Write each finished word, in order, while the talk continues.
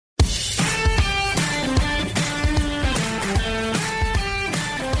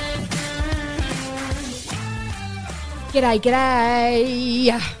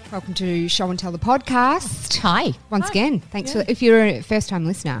G'day. Welcome to Show and Tell the podcast. Hi. Once again, thanks for if you're a first-time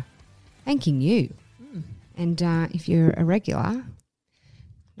listener, thanking you. And if you're a regular,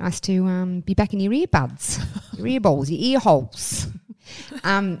 nice to be back in your earbuds, your earballs, your ear holes.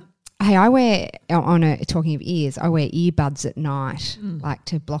 Hey, I wear, talking of ears, I wear earbuds at night, like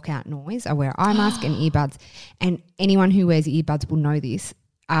to block out noise. I wear eye mask and earbuds. And anyone who wears earbuds will know this.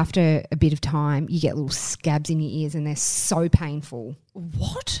 After a bit of time, you get little scabs in your ears and they're so painful.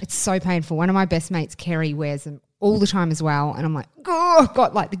 What? It's so painful. One of my best mates, Kerry, wears them all the time as well. And I'm like, oh,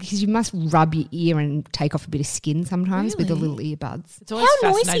 God, like, because you must rub your ear and take off a bit of skin sometimes with the little earbuds. It's always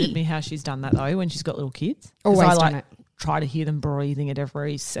How fascinated noisy. me how she's done that, though, when she's got little kids. 'Cause Always I done it. try to hear them breathing at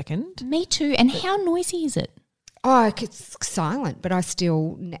every second. Me too. And how noisy is it? Oh, it's silent, but I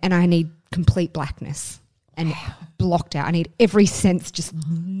need complete blackness and blocked out. I need every sense just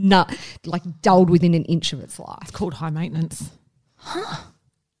dulled within an inch of its life. It's called high maintenance.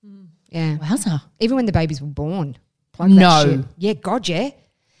 Yeah. Wowza. Even when the babies were born. Plug No. that shit. Yeah, God, yeah.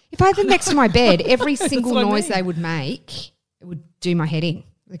 If I had them next to my bed, every single what I noise mean. they would make, it would do my head in.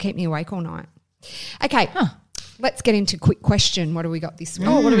 They keep me awake all night. Okay, let's get into quick question. What do we got this week?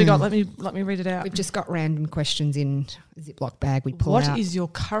 Oh, what do we got? Let me read it out. We've just got random questions in a Ziploc bag we pull What out. is your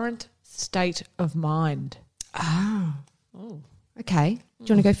current state of mind? Okay. Do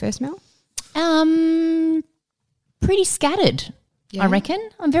you want to go first, Mel? Pretty scattered, Yeah. I reckon.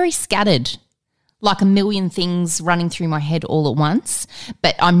 I'm very scattered. Like a million things running through my head all at once,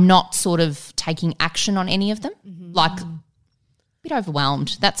 but I'm not sort of taking action on any of them. Like a bit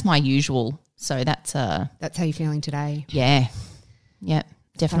overwhelmed. That's my usual. So that's That's how you're feeling today. yeah, Fun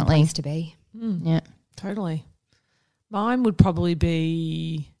definitely. place to be. Yeah. Totally. Mine would probably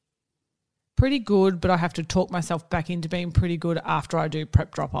be pretty good, but I have to talk myself back into being pretty good after I do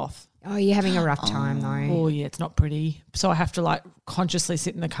prep drop-off. Oh, you're having a rough time though. Oh, yeah, it's not pretty. So I have to consciously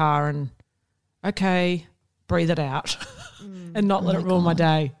sit in the car and, okay, breathe it out and not let it ruin my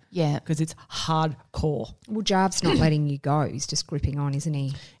day Yeah. because it's hardcore. Well, Jarv's not letting you go. He's just gripping on, isn't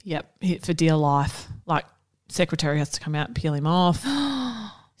he? Yep, hit for dear life. Like, secretary has to come out and peel him off.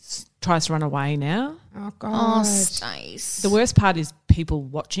 Tries to run away now. Oh, Oh, God. Stace. The worst part is people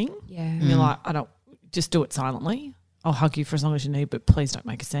watching. Yeah. And you're like, just do it silently. I'll hug you for as long as you need, but please don't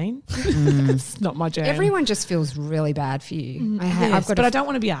make a scene. It's not my jam. Everyone just feels really bad for you. Yes, I've got but I don't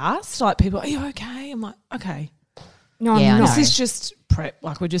want to be asked. Like, people, are you okay? I'm like, okay. No, Yeah, I I'm know. not. This is just prep.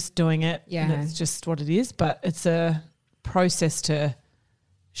 Like, we're just doing it. Yeah. And it's just what it is. But it's a process to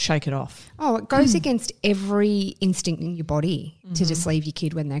shake it off. Oh, it goes against every instinct in your body to just leave your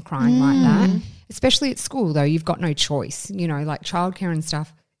kid when they're crying like that. Especially at school, though, you've got no choice. You know, like childcare and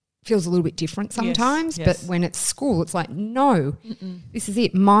stuff feels a little bit different sometimes. yes. But when it's school, it's like, no, this is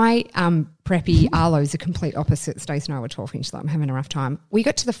it. My preppy Arlo is a complete opposite. Stacey and I were talking. She's like, I'm having a rough time. We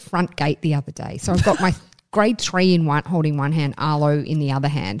got to the front gate the other day. So I've got my grade 3 in one, holding one hand, Arlo in the other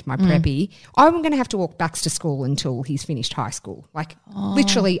hand, my preppy. I'm going to have to walk back to school until he's finished high school, like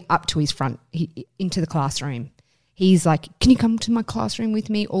literally up to his front, into the classroom. He's like, can you come to my classroom with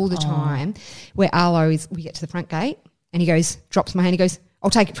me all the time? Where Arlo is, we get to the front gate and he goes, drops my hand, he goes, I'll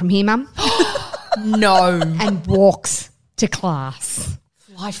take it from here, Mum, No. and walks to class.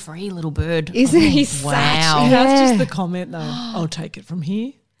 Fly free, little bird. Isn't he Wow. such? That's Yeah. just the comment, though. I'll take it from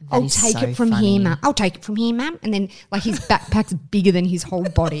here. I'll is take so it from funny. here, Mum. I'll take it from here, Mum. And then like his backpack's bigger than his whole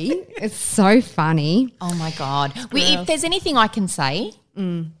body. It's so funny. Oh my God. If there's anything I can say,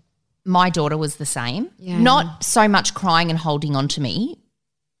 my daughter was the same. Yeah. Not so much crying and holding on to me,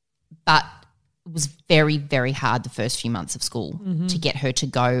 but it was very, very hard the first few months of school to get her to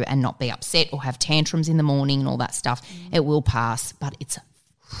go and not be upset or have tantrums in the morning and all that stuff. It will pass, but it's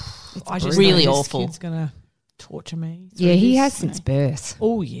I just really know this awful. kid's going to torture me. through Yeah, he this. has since birth.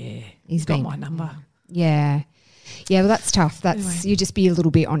 Oh, yeah. He's got been- my number. Yeah. Yeah, well, that's tough. That's you just be a little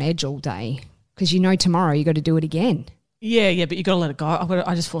bit on edge all day because you know tomorrow you got to do it again. Yeah, but you got to let it go.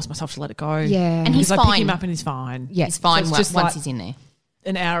 I just force myself to let it go. Yeah. And he's Because I pick fine. him up and he's fine. Yeah. He's fine So it's just once like- he's in there.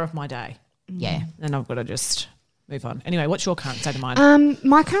 An hour of my day. Yeah. And I've got to just move on. Anyway, what's your current state of mind?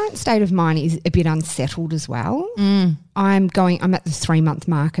 My current state of mind is a bit unsettled as well. I'm at the 3-month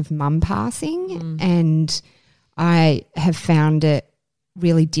mark of mum passing and I have found it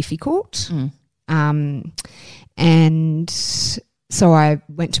really difficult. And so I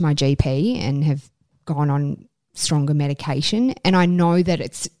went to my GP and have gone on stronger medication. And I know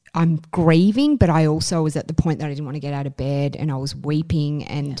that I'm grieving, but I also was at the point that I didn't want to get out of bed and I was weeping.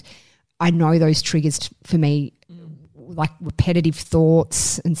 And I know those triggers for me, like repetitive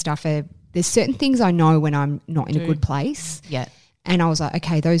thoughts and stuff. There's certain things I know when I'm not in a good place. Yeah. And I was like,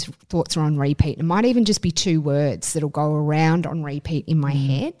 okay, those thoughts are on repeat. It might even just be 2 words that'll go around on repeat in my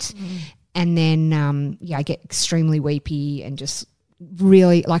head. And then, I get extremely weepy and just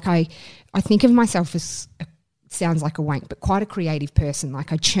really, like I think of myself as, sounds like a wank, but quite a creative person.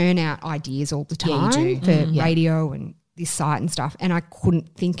 Like I churn out ideas all the time for radio and this site and stuff, and I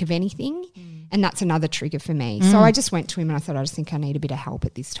couldn't think of anything. And that's another trigger for me. So I just went to him and I thought, I just think I need a bit of help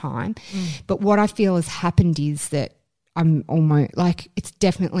at this time. But what I feel has happened is that I'm almost like, it's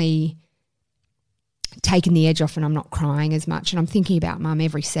definitely taken the edge off and I'm not crying as much, and I'm thinking about mum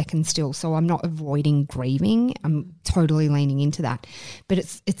every second still. So I'm not avoiding grieving. I'm totally leaning into that. But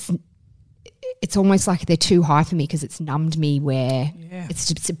it's almost like they're too high for me because it's numbed me where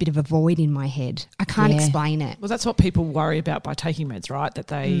it's just a bit of a void in my head. I can't explain it. Well, that's what people worry about by taking meds, right? That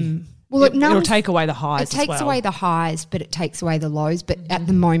they Well, it'll take away the highs. It takes away the highs, but it takes away the lows. But at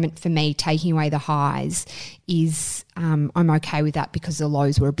the moment, for me, taking away the highs is I'm okay with that because the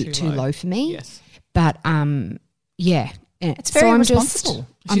lows were a bit too low for me. Yes. But it's very responsible.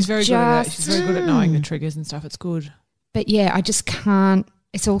 She's very good at that. She's very good at knowing the triggers and stuff. It's good. But yeah, I just can't.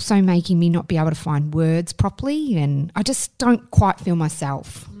 It's also making me not be able to find words properly, and I just don't quite feel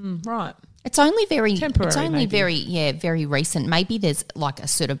myself. Right. It's only very temporary. It's only maybe. very recent. Maybe there's like a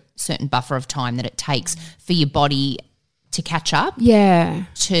sort of certain buffer of time that it takes for your body to catch up. Yeah.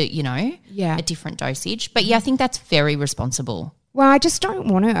 To a different dosage. But yeah, I think that's very responsible. Well, I just don't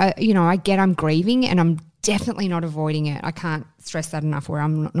want to. I get I'm grieving, and I'm definitely not avoiding it. I can't stress that enough. Where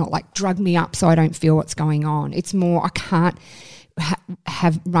I'm not like drug me up so I don't feel what's going on. It's more I can't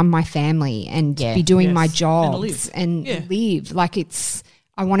have run my family and be doing my jobs and live. Like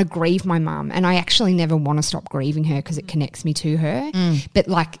I want to grieve my mum, and I actually never want to stop grieving her because it connects me to her. But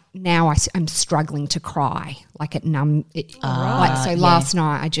like now I'm struggling to cry, like it numb. Last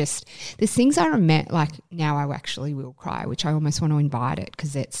night there's things I remember, like now I actually will cry, which I almost want to invite it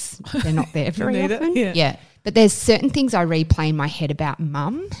because they're not there very often. Yeah. But there's certain things I replay in my head about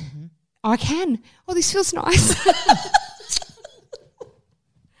mum. I can. Oh, this feels nice.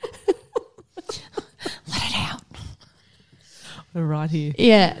 Let it out. We're right here.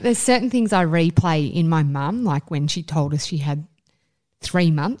 Yeah, there's certain things I replay in my mum, like when she told us she had 3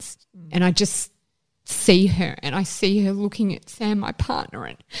 months, and I just see her, and I see her looking at Sam, my partner,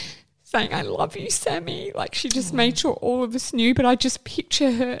 and saying, I love you, Sammy. Like she just made sure all of us knew, but I just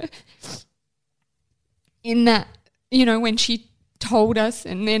picture her in that, when she told us,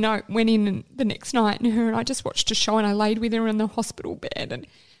 and then I went in the next night and I just watched a show and I laid with her in the hospital bed, and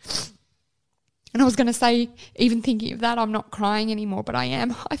I was going to say, even thinking of that, I'm not crying anymore, but I am.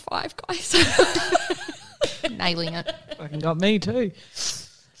 High five, guys. Nailing it. Fucking got me too.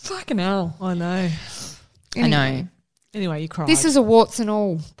 Fucking hell. I know. Anyway. I know. Anyway, you cried. This is a warts and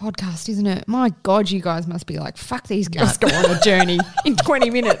all podcast, isn't it? My God, you guys must be like, fuck these girls, go on a journey in 20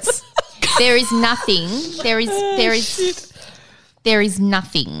 minutes. There is nothing. There is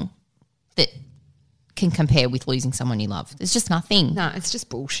nothing that can compare with losing someone you love. There's just nothing. No, it's just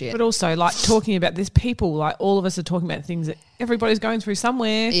bullshit. But also, like, talking about this, people, like, all of us are talking about things that everybody's going through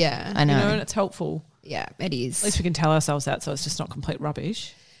somewhere. Yeah. I know. And it's helpful. Yeah, it is. At least we can tell ourselves that, so it's just not complete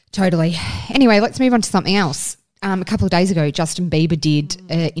rubbish. Totally. Anyway, let's move on to something else. A couple of days ago, Justin Bieber did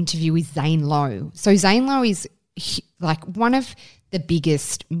an interview with Zane Lowe. So Zane Lowe is like one of the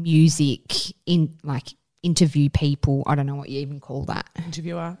biggest music interview people. I don't know what you even call that.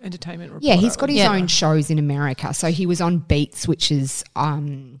 Interviewer, entertainment reporter. Yeah, he's got his own shows in America. So he was on Beats, which is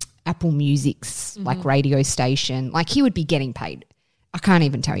Apple Music's like radio station. Like he would be getting paid. I can't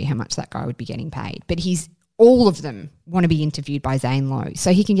even tell you how much that guy would be getting paid. But all of them want to be interviewed by Zane Lowe.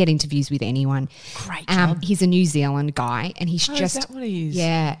 So he can get interviews with anyone. Great job. He's a New Zealand guy, and he's is that what he is?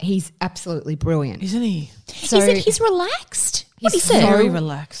 Yeah, he's absolutely brilliant. Isn't he? So is it he's relaxed? What he's is it? Very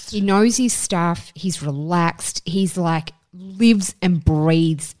relaxed. He knows his stuff. He's relaxed. He's like lives and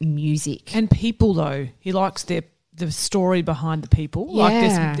breathes music. And people, though. He likes the story behind the people.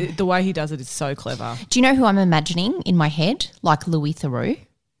 Yeah. Like the way he does it is so clever. Do you know who I'm imagining in my head? Like Louis Theroux.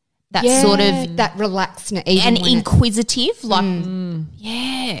 That sort of that relaxed and inquisitive, like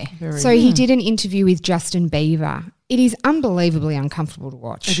So he did an interview with Justin Bieber. It is unbelievably uncomfortable to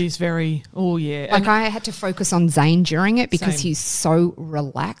watch. It is very, Like I had to focus on Zayn during it because he's so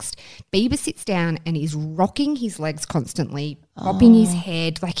relaxed. Bieber sits down and he's rocking his legs constantly, bobbing his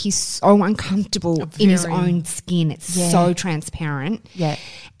head. Like he's so uncomfortable in his own skin. It's so transparent. Yeah.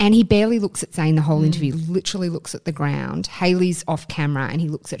 And he barely looks at Zayn the whole interview, literally looks at the ground. Hayley's off camera and he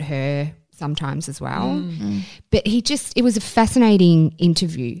looks at her sometimes as well. But it was a fascinating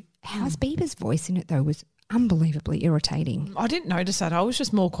interview. How's Bieber's voice in it though was unbelievably irritating. I didn't notice that. I was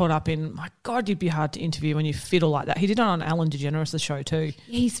just more caught up in, my God, you'd be hard to interview when you fiddle like that. He did it on Ellen DeGeneres, the show too.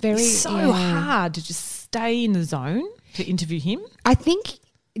 He's very It's so hard to just stay in the zone to interview him. I think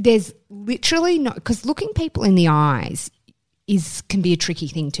there's literally not, because looking people in the eyes can be a tricky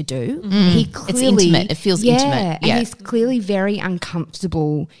thing to do. He clearly, intimate. It feels intimate. And he's clearly very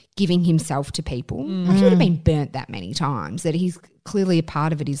uncomfortable giving himself to people. Like, he would have been burnt that many times that he's clearly a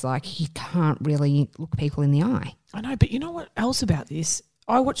part of it is like he can't really look people in the eye. I know, but you know what else about this?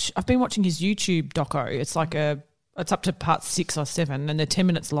 I've been watching his YouTube doco. It's like it's up to part 6 or 7, and they're 10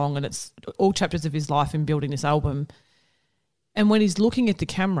 minutes long, and it's all chapters of his life in building this album. And when he's looking at the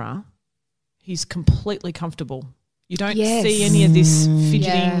camera, he's completely comfortable. You don't see any of this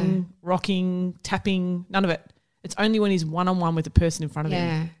fidgeting, rocking, tapping, none of it. It's only when he's one-on-one with the person in front of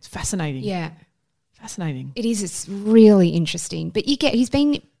him. It's fascinating. Yeah. Fascinating. It is. It's really interesting. But he's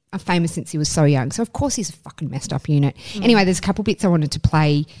been famous since he was so young. So, of course, he's a fucking messed up unit. Anyway, there's a couple bits I wanted to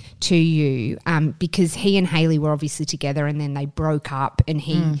play to you because he and Hayley were obviously together and then they broke up and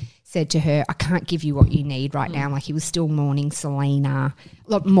he said to her, I can't give you what you need right now. Like, he was still mourning Selena.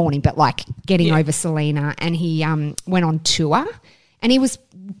 Not mourning, but like getting over Selena. And he went on tour and he was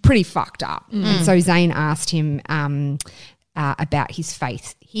pretty fucked up. And so Zayn asked him about his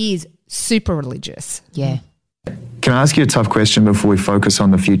faith. He is super religious. Yeah. Can I ask you a tough question before we focus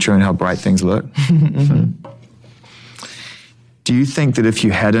on the future and how bright things look? Do you think that if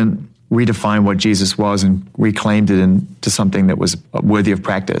you hadn't redefined what Jesus was and reclaimed it into something that was worthy of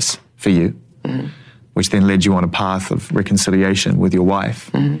practice for you, which then led you on a path of reconciliation with your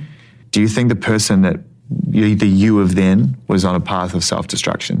wife, do you think the person that the you of then was on a path of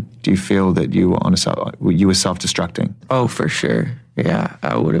self-destruction? Do you feel that you were you were self-destructing? Oh, for sure. Yeah,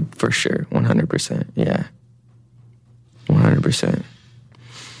 I would have, for sure. 100%. Yeah. 100%.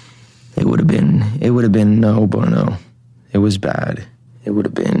 It would have been no bueno. It was bad. It would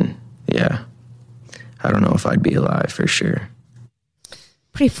have been, yeah. I don't know if I'd be alive for sure.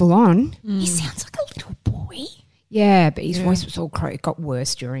 Pretty full on. He sounds like a little boy. Yeah, but his voice was all crow. It got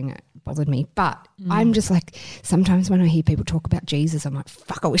worse during it. Bothered me. But I'm just like, sometimes when I hear people talk about Jesus, I'm like,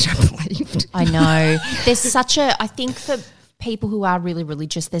 fuck, I wish I believed. I know. I think for people who are really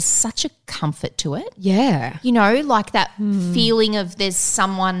religious, there's such a comfort to it. Yeah. You know, like that feeling of there's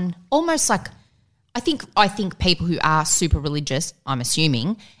someone almost like, I think people who are super religious, I'm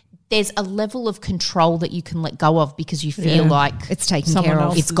assuming, there's a level of control that you can let go of because you feel like it's taken Someone care of.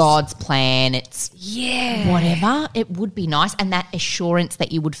 else's- it's God's plan. It's Yeah. whatever. It would be nice. And that assurance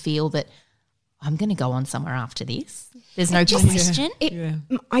that you would feel that I'm going to go on somewhere after this. There's no question.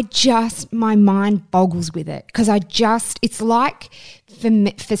 My mind boggles with it because it's like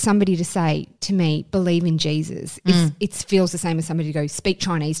for somebody to say to me, believe in Jesus. It feels the same as somebody to go, speak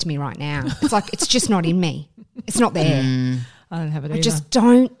Chinese to me right now. It's like, it's just not in me. It's not there. I don't have it either. I just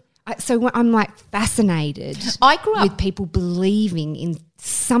don't. So I'm like fascinated I grew up with people believing in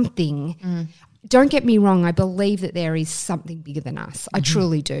something. Don't get me wrong. I believe that there is something bigger than us. I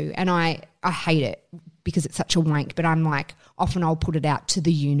truly do. And I hate it because it's such a wank, but I'm like, often I'll put it out to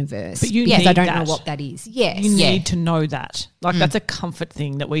the universe. But you because need I don't that. know what that is. Yes. You need to know that. Like, that's a comfort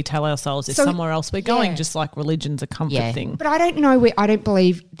thing that we tell ourselves is So- somewhere else we're going, yeah. just like religion's a comfort Yeah. thing. But I don't know. I don't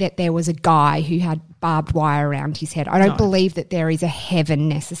believe that there was a guy who had barbed wire around his head. I don't believe that there is a heaven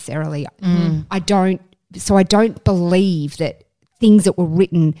necessarily. I don't. So I don't believe that things that were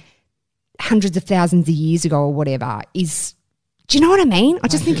written hundreds of thousands of years ago or whatever is. Do you know what I mean? I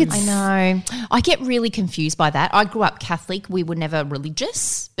just think it's. I know. I get really confused by that. I grew up Catholic. We were never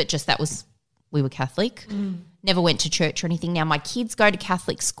religious, but just we were Catholic. Never went to church or anything. Now my kids go to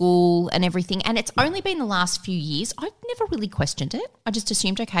Catholic school and everything, and it's only been the last few years. I've never really questioned it. I just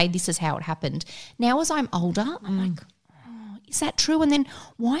assumed, okay, this is how it happened. Now as I'm older, I'm like, oh, is that true? And then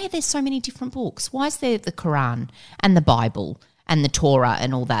why are there so many different books? Why is there the Quran and the Bible and the Torah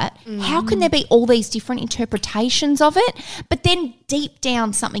and all that? How can there be all these different interpretations of it? But then deep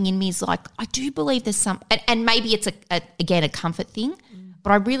down something in me is like, I do believe there's some, and maybe it's, again, a comfort thing,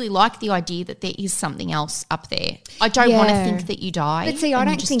 but I really like the idea that there is something else up there. I don't want to Yeah. think that you die. But see, I and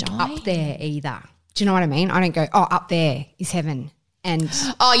you don't just think die. up there either. Do you know what I mean? I don't go, oh, up there is heaven. And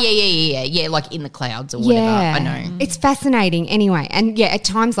Oh, yeah, like in the clouds or whatever. I know. It's fascinating anyway. And yeah, at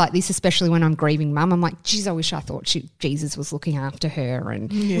times like this, especially when I'm grieving mum, I'm like, geez, I wish I thought Jesus was looking after her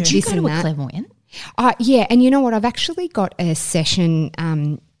and Would you this go and to a that. clairvoyant? Yeah, and you know what? I've actually got a session.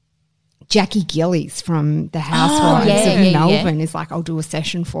 Jackie Gillies from the Housewives of Melbourne is like, I'll do a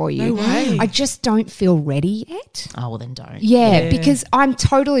session for you. No way. I just don't feel ready yet. Oh, well then don't. Yeah, because I'm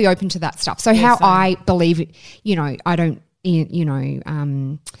totally open to that stuff. So how same. I believe it, I don't,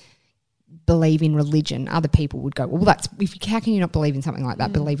 believe in religion, other people would go, well, how can you not believe in something like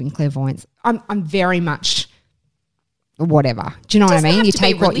that? Believe in clairvoyance. I'm very much whatever. Do you know what I mean? You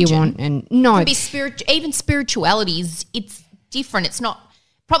take what you want, and no, it can be even spirituality it's different. It's not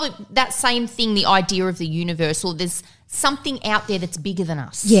probably that same thing. The idea of the universal. There's something out there that's bigger than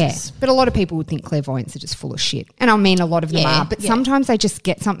us. Yeah, but a lot of people would think clairvoyants are just full of shit. And I mean, a lot of them are, but sometimes they just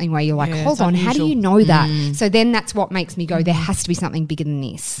get something where you're like, hold on, how do you know that? So then that's what makes me go, there has to be something bigger than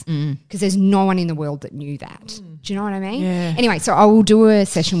this, because there's no one in the world that knew that. Do you know what I mean? Yeah. Anyway, so I will do a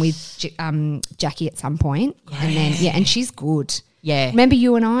session with Jackie at some point, and then and she's good. Yeah. Remember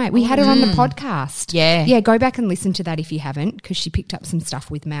you and I? We had her on the podcast. Yeah. Yeah, go back and listen to that if you haven't, because she picked up some stuff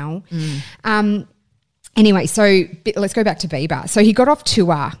with Mel. Anyway, so let's go back to Bieber. So he got off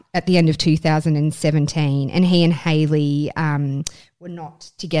tour at the end of 2017, and he and Hailey were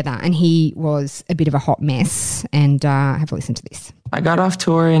not together, and he was a bit of a hot mess. And have a listen to this. I got off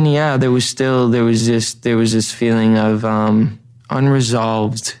tour, and there was this feeling of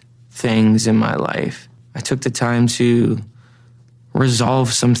unresolved things in my life. I took the time to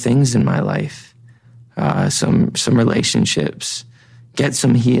resolve some things in my life, some relationships, get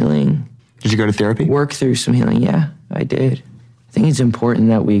some healing. Did you go to therapy? Work through some healing. Yeah, I did. I think it's important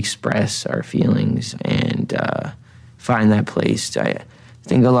that we express our feelings and find that place. I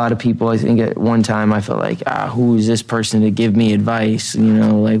think a lot of people, I think at one time I felt like, who is this person to give me advice?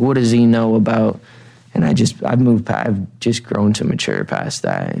 What does he know about? And I've just grown to mature past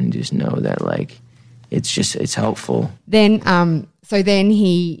that and just know that it's helpful. Then, so then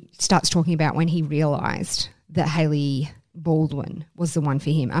he starts talking about when he realised that Hailey Baldwin was the one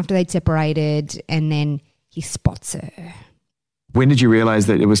for him after they'd separated, and then he spots her. When did you realise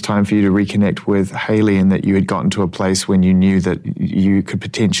that it was time for you to reconnect with Hailey, and that you had gotten to a place when you knew that you could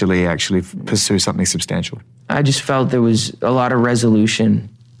potentially actually pursue something substantial? I just felt there was a lot of resolution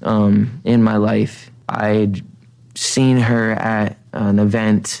in my life. I'd seen her at an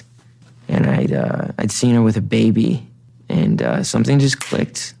event, and I'd seen her with a baby, and something just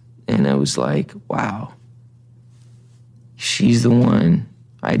clicked, and it was like, wow. She's the one.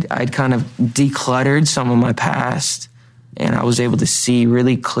 I'd kind of decluttered some of my past, and I was able to see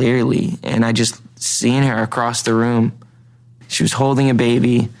really clearly, and I just seen her across the room. She was holding a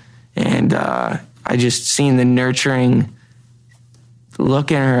baby, and I just seen the nurturing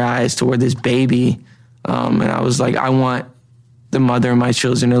look in her eyes toward this baby, and I was like, I want the mother of my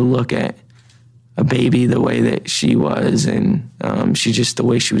children to look at a baby the way that she was, and she just, the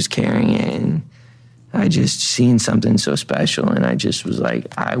way she was carrying it, and I just seen something so special, and I just was like,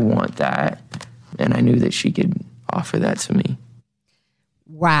 I want that. And I knew that she could offer that to me.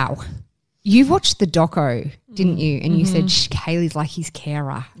 Wow. You watched the doco, didn't you? And you said Hailey's like his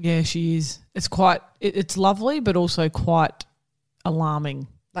carer. Yeah, she is. It's quite, it's lovely, but also quite alarming.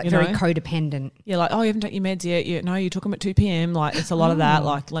 Like very codependent. Yeah, like, oh, you haven't taken your meds yet. No, you took them at 2 p.m. Like, it's a lot of that.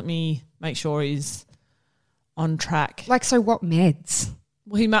 Like, let me make sure he's on track. Like, so what meds?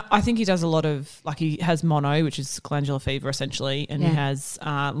 Well, I think he does a lot of, like, he has mono, which is glandular fever essentially, and he has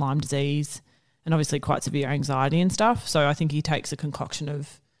Lyme disease and obviously quite severe anxiety and stuff. So I think he takes a concoction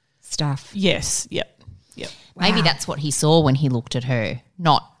of stuff. Yes. Yep. Maybe that's what he saw when he looked at her,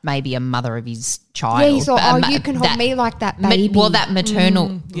 not maybe a mother of his child. Yeah, he saw, you can hold me like that baby. That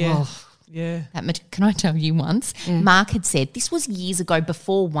maternal. Yeah. Yeah. Can I tell you once? Mark had said, this was years ago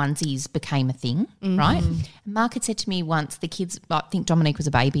before onesies became a thing, right? And Mark had said to me once, the kids, I think Dominique was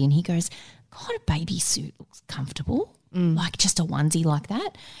a baby, and he goes, God, a baby suit looks comfortable, like just a onesie like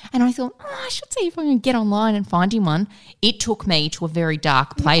that. And I thought, I should see if I can get online and find him one. It took me to a very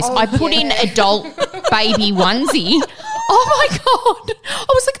dark place. I put in adult baby onesie. Oh, my God. I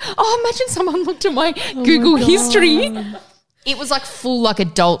was like, imagine someone looked at my Google history. It was like full like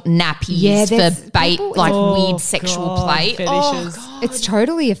adult nappies for bait, like weird sexual play. Fetishes. It's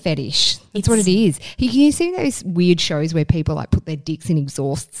totally a fetish. That's what it is. You see those weird shows where people like put their dicks in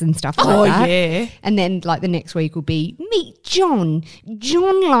exhausts and stuff like that? Oh, yeah. And then like the next week will be, meet John.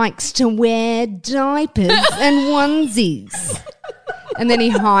 John likes to wear diapers and onesies. And then he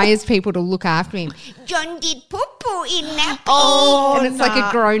hires people to look after him. John did poo-poo in nappy. And it's like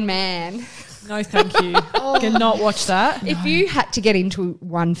a grown man. No, thank you. Cannot watch that. If you had to get into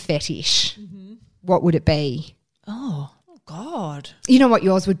one fetish, what would it be? Oh, God. You know what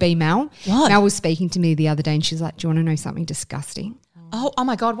yours would be, Mel? What? Mel was speaking to me the other day and she's like, do you want to know something disgusting? Oh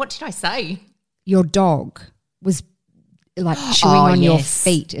my God, what did I say? Your dog was like chewing on your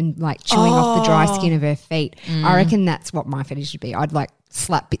feet and like chewing off the dry skin of her feet. I reckon that's what my fetish would be. I'd like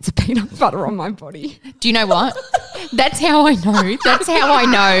slap bits of peanut butter on my body. Do you know what? That's how I know. That's how I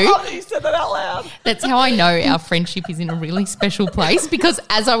know. said that out loud. That's how I know our friendship is in a really special place, because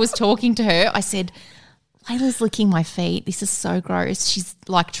as I was talking to her, I said, Layla's licking my feet. This is so gross. She's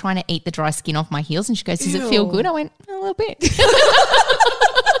like trying to eat the dry skin off my heels, and she goes, does it feel good? I went, a little bit.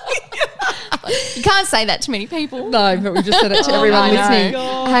 You can't say that to many people. No, but we just said it to everyone I know. listening.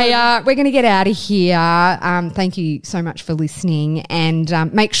 God. Hey, we're going to get out of here. Thank you so much for listening,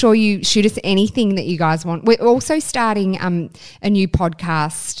 and make sure you shoot us anything that you guys want. We're also starting a new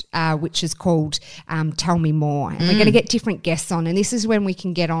podcast which is called Tell Me More, and we're going to get different guests on, and this is when we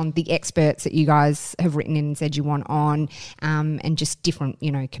can get on the experts that you guys have written in and said you want on, and just different,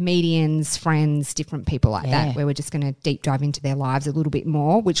 comedians, friends, different people like that, where we're just going to deep dive into their lives a little bit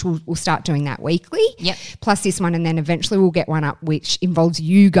more, which we'll start doing that weekly. Yep. Plus this one, and then eventually we'll get one up which involves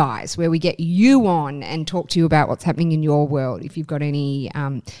you guys, where we get you on and talk to you about what's happening in your world. If you've got any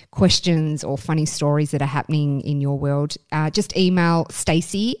questions or funny stories that are happening in your world, just email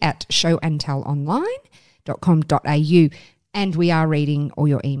stacey@showandtellonline.com.au, and we are reading all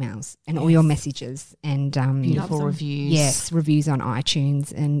your emails and all your messages and Beautiful reviews. Yes, reviews on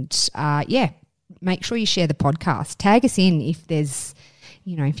iTunes, and make sure you share the podcast. Tag us in if there's,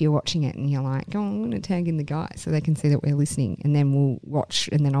 if you're watching it and you're like, oh, I'm going to tag in the guy so they can see that we're listening, and then we'll watch,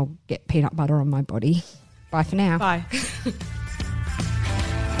 and then I'll get peanut butter on my body. Bye for now. Bye.